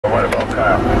What about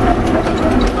Kyle?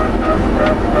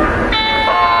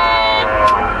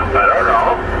 I don't know.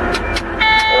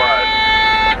 What?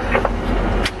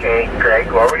 Okay,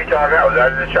 Greg, what were you talking about? Was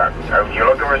that in the truck? Are you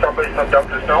looking for somebody to dump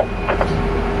the snow?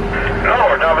 No,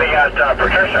 we're dumping at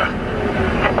Patricia.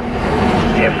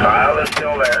 If Kyle is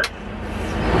still there,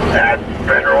 at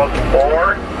Penrose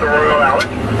or the Royal Alley,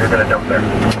 you're going to dump there.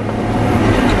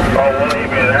 Oh, will you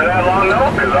be there that long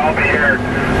though? Because I'll be here.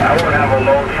 I won't have a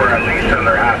load for at least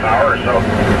another half hour or so.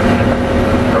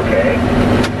 Okay.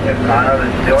 If Kyle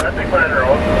is still at the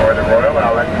Penrose or the Royal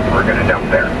Alley, we're going to dump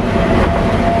there.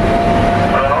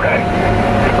 Okay.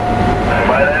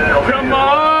 By then it'll be... Come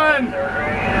on!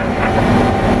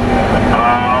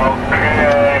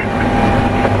 Okay.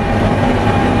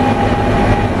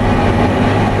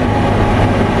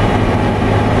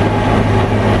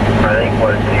 I think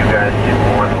once you guys do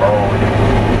one load,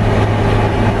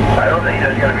 I don't think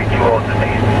there's going to be two loads of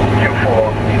these, two full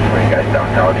loads of these for you guys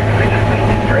downtown. You can just leave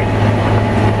these straight.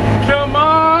 Come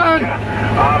on!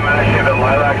 Actually, the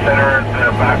Lilac Center,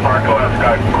 the back parking lot's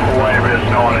got quite a bit of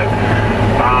snow in it.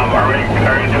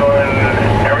 Are you doing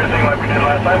everything like we did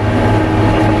last time?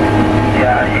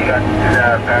 Yeah, you got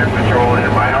bad patrol in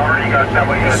my already got that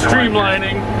one.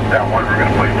 Streamlining. That one we're going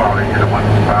to play foul here. The one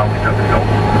foul we took the hill.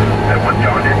 That one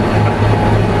John Deere.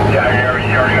 Yeah,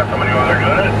 you already got somebody over there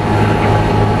doing it?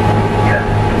 Yeah.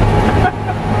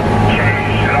 Okay,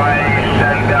 should I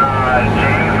send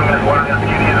James with one of his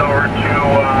kitties over to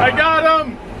I got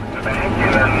him! the bank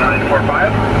and then 945?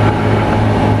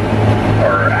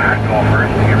 Or go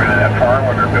first to get rid of that farm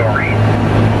under Bill Reed?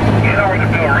 You know where the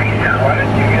Bill Reed is. Why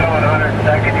don't you get on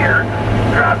 102nd here,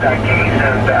 drop that case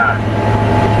and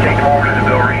take him over to the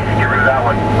Bill Reed. Get rid of that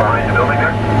one behind the building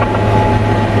there.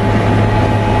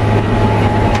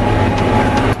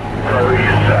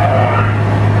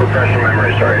 Professional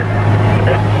memory, sorry.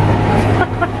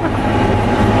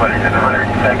 What is it,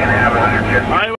 102nd Ave, 150th?